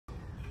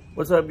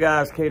What's up,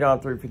 guys?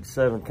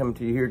 K-Don357 coming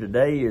to you here.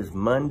 Today is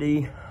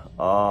Monday,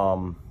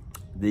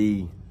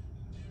 the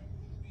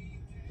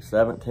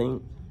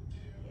 17th.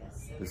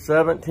 The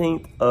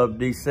 17th of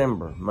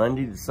December.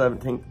 Monday the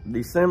 17th of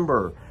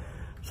December.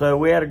 So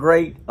we had a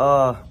great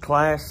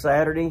class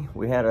Saturday.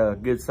 We had a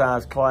good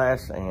sized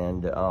class,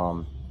 and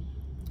so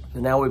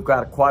now we've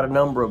got quite a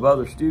number of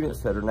other students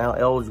that are now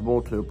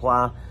eligible to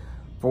apply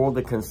for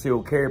the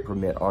concealed carry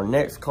permit. Our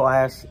next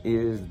class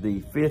is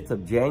the 5th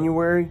of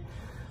January.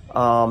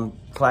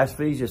 Class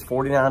fee is just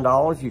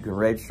 $49. You can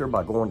register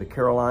by going to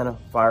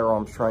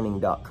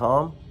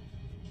carolinafirearmstraining.com.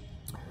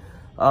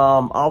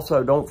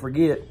 Also, don't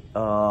forget,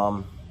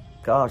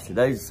 gosh,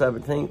 today's the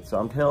 17th, so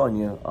I'm telling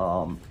you,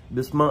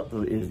 this month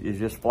is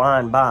just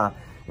flying by,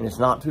 and it's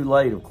not too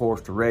late, of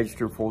course, to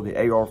register for the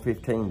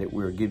AR-15 that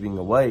we're giving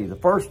away the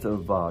 1st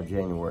of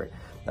January.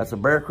 That's a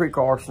Bear Creek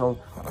Arsenal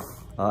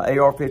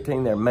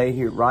AR-15. They're made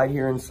here, right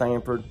here in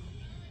Sanford.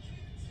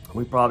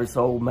 We probably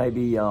sold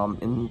maybe in a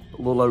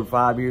little over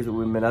 5 years that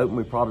we've been open,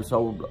 we probably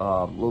sold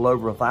a little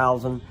over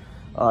 1,000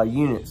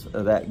 units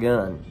of that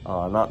gun,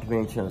 not to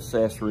mention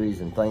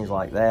accessories and things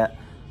like that.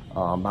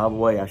 By the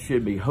way, I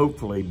should be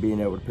hopefully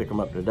being able to pick them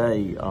up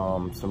today.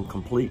 Some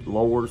complete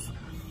lowers,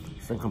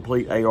 some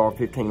complete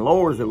AR-15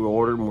 lowers that we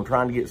ordered, and we're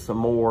trying to get some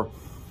more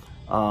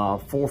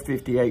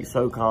 458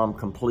 SOCOM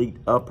complete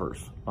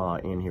uppers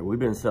in here. We've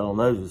been selling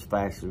those as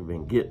fast as we've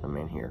been getting them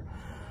in here.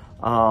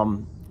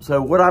 So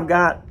what I've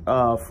got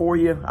for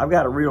you, I've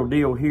got a real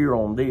deal here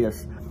on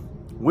this.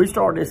 We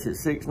started this at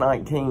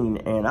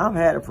 $619, and I've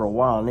had it for a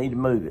while. I need to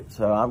move it.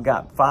 So I've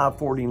got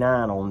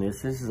 $549 on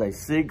this. This is a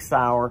Sig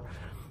Sauer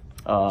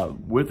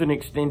with an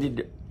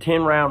extended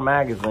 10-round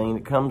magazine.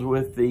 It comes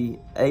with the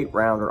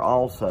 8-rounder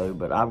also,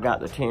 but I've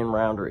got the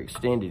 10-rounder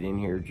extended in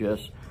here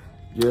just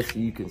so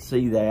you can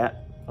see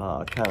that.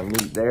 Kind of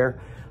neat there.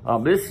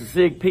 This is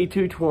Sig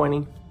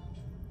P220,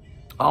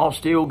 all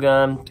steel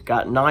gun. It's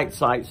got night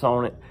sights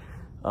on it.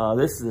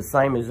 This is the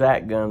same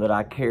exact gun that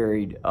I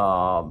carried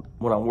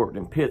when I worked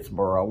in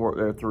Pittsburgh. I worked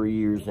there 3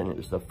 years, and it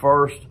was the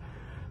first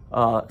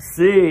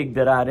SIG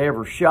that I'd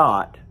ever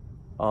shot.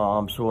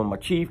 So when my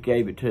chief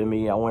gave it to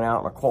me, I went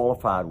out and I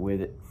qualified with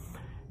it,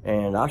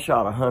 and I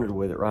shot 100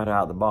 with it right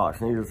out of the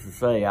box. Needless to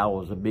say, I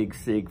was a big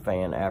SIG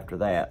fan after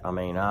that. I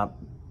mean,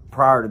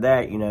 prior to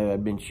that, you know,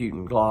 I'd been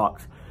shooting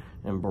Glocks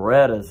and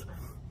Berettas,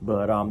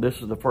 but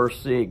this is the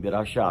first SIG that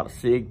I shot, a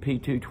Sig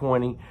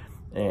P220.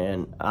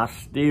 And I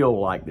still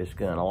like this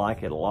gun. I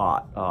like it a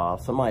lot.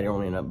 Somebody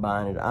don't end up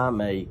buying it.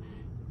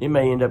 It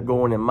may end up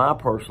going in my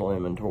personal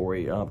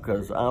inventory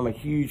because I'm a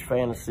huge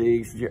fan of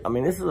SIGs. I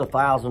mean, this is a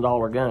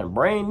 $1,000 gun,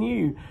 brand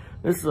new.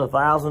 This is a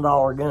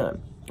 $1,000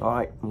 gun. All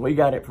right, we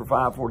got it for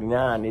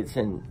 $549. It's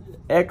in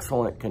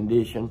excellent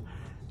condition,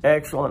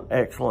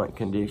 excellent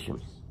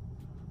condition.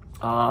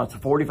 It's a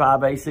 45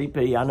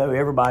 ACP. I know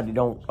everybody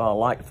don't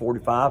like the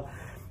 45.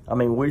 I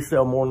mean, we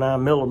sell more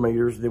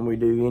 9mm than we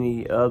do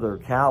any other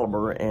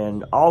caliber,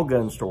 and all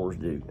gun stores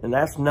do. And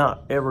that's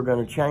not ever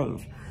going to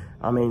change.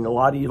 I mean, a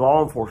lot of you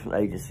law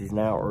enforcement agencies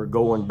now are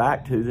going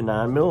back to the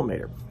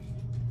 9mm.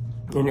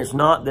 And it's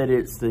not that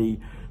it's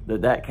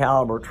that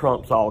caliber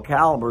trumps all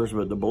calibers,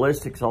 but the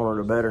ballistics on it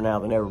are better now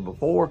than ever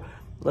before.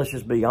 Let's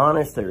just be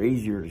honest, they're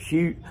easier to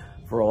shoot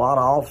for a lot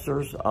of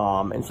officers.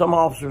 And some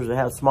officers that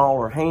have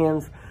smaller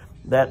hands,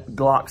 that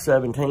Glock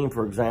 17,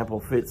 for example,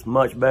 fits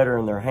much better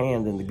in their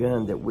hand than the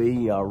gun that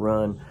we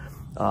run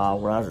when I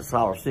was at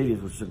Sauer Cities,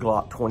 which is a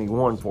Glock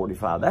 21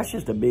 45. That's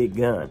just a big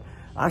gun.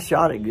 I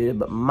shot it good,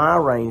 but my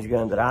range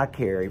gun that I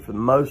carry for the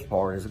most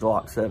part is a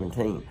Glock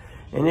 17.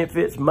 And it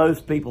fits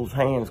most people's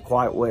hands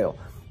quite well.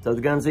 So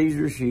the gun's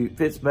easier to shoot,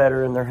 fits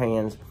better in their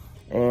hands,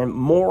 and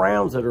more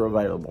rounds that are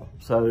available.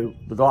 So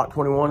the Glock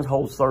 21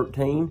 holds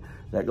 13,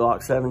 that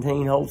Glock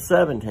 17 holds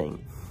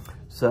 17.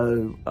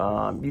 So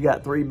you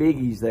got 3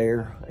 biggies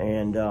there,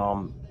 and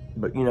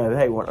but you know,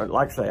 hey,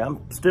 like I say,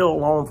 I'm still a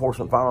law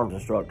enforcement firearms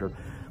instructor.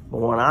 But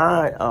when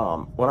I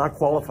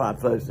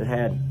qualified folks that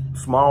had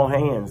small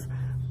hands,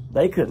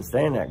 they couldn't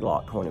stand that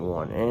Glock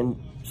 21, and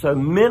so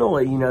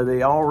mentally, you know,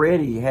 they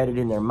already had it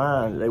in their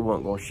mind that they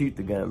weren't going to shoot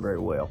the gun very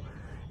well,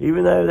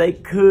 even though they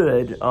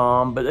could.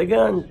 But the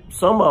gun,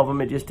 some of them,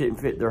 it just didn't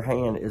fit their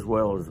hand as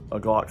well as a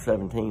Glock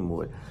 17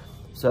 would.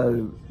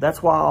 So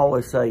that's why I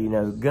always say, you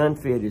know, gun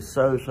fit is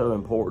so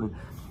important.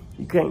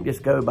 You can't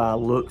just go by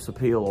looks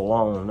appeal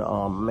alone.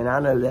 I mean, I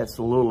know that's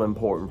a little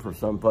important for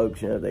some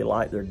folks. You know, they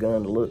like their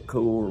gun to look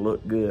cool or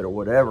look good or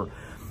whatever.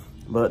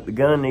 But the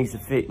gun needs to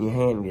fit in your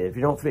hand good. If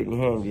you don't fit in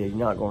your hand good, you're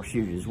not going to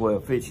shoot it as well.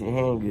 If it fits in your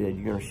hand good,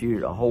 you're going to shoot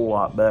it a whole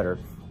lot better,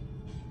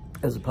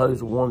 as opposed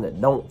to one that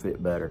don't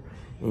fit better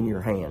in your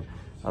hand.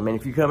 I mean,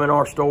 if you come in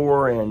our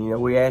store and, you know,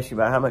 we ask you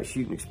about how much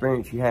shooting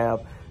experience you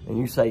have, and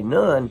you say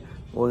none,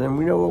 well, then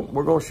we know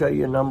we're going to show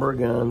you a number of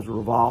guns,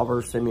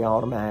 revolvers,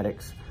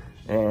 semi-automatics,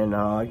 and,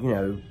 you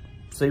know,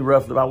 see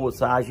roughly about what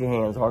size your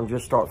hands are and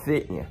just start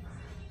fitting you.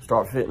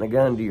 Start fitting the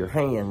gun to your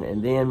hand.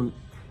 And then,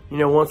 you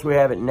know, once we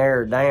have it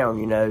narrowed down,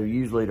 you know,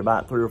 usually to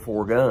about 3 or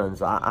 4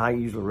 guns, I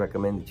usually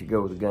recommend that you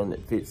go with a gun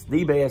that fits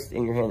the best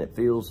in your hand, that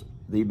feels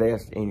the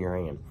best in your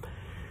hand.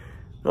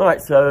 All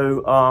right,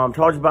 so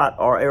talked about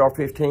our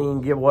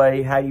AR-15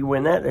 giveaway. How do you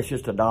win that? That's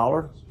just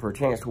 $1 for a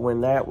chance to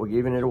win that. We're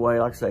giving it away,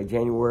 like I say,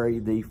 January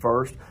the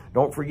 1st.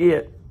 Don't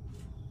forget,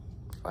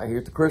 right here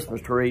at the Christmas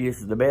tree,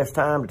 this is the best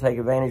time to take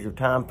advantage of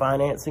time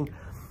financing.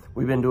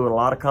 We've been doing a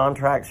lot of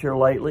contracts here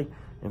lately.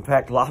 In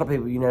fact, a lot of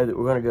people, you know, that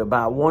we're going to go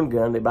buy one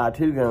gun, they buy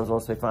two guns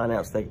once they find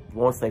out they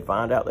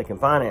can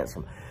finance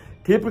them.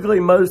 Typically,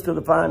 most of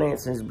the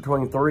financing is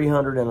between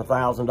 $300 and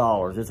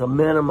 $1,000. It's a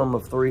minimum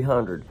of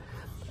 $300.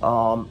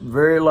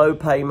 Very low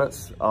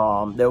payments.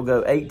 They'll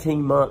go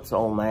 18 months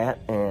on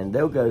that, and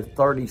they'll go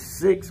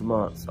 36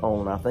 months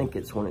on, I think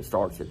it's when it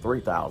starts at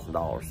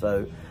 $3,000.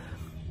 So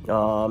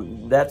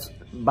that's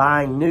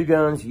buying new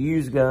guns,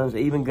 used guns,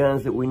 even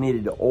guns that we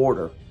needed to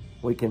order.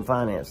 We can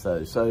finance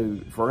those. So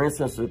for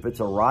instance, if it's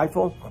a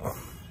rifle,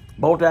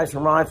 bolt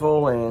action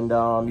rifle, and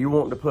you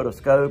want to put a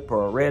scope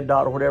or a red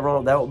dot or whatever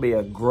on it, that would be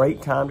a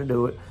great time to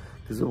do it,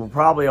 because it will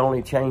probably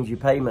only change your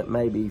payment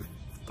maybe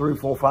 $3,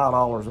 $4,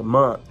 $5 a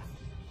month.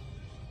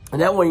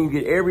 And that way you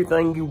get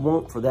everything you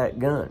want for that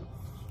gun.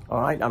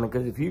 All right, I mean,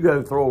 because if you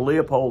go throw a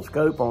Leopold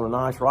scope on a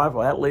nice rifle,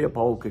 that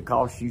Leopold could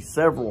cost you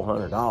several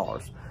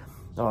 $100s.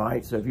 All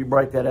right, so if you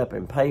break that up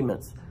in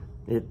payments,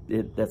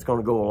 that's going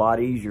to go a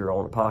lot easier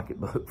on the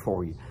pocketbook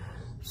for you.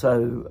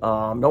 So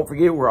don't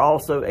forget, we're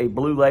also a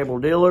blue label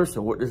dealer.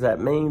 So what does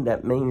that mean?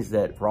 That means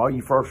that for all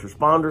you first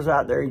responders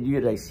out there, you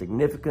get a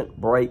significant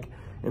break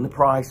in the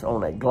price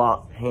on a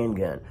Glock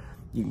handgun.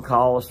 You can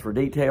call us for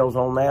details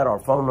on that. Our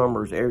phone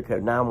number is area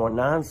code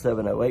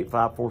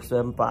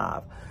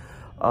 919-708-5475.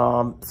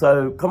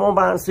 So come on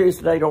by and see us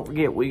today. Don't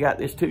forget, we got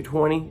this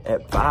 220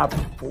 at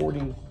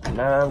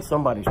 $549.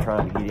 Somebody's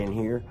trying to get in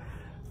here.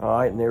 All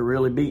right, and they're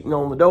really beating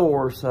on the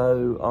door.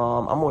 So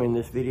I'm going to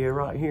end this video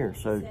right here.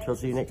 So till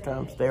see you next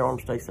time. Stay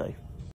armed, stay safe.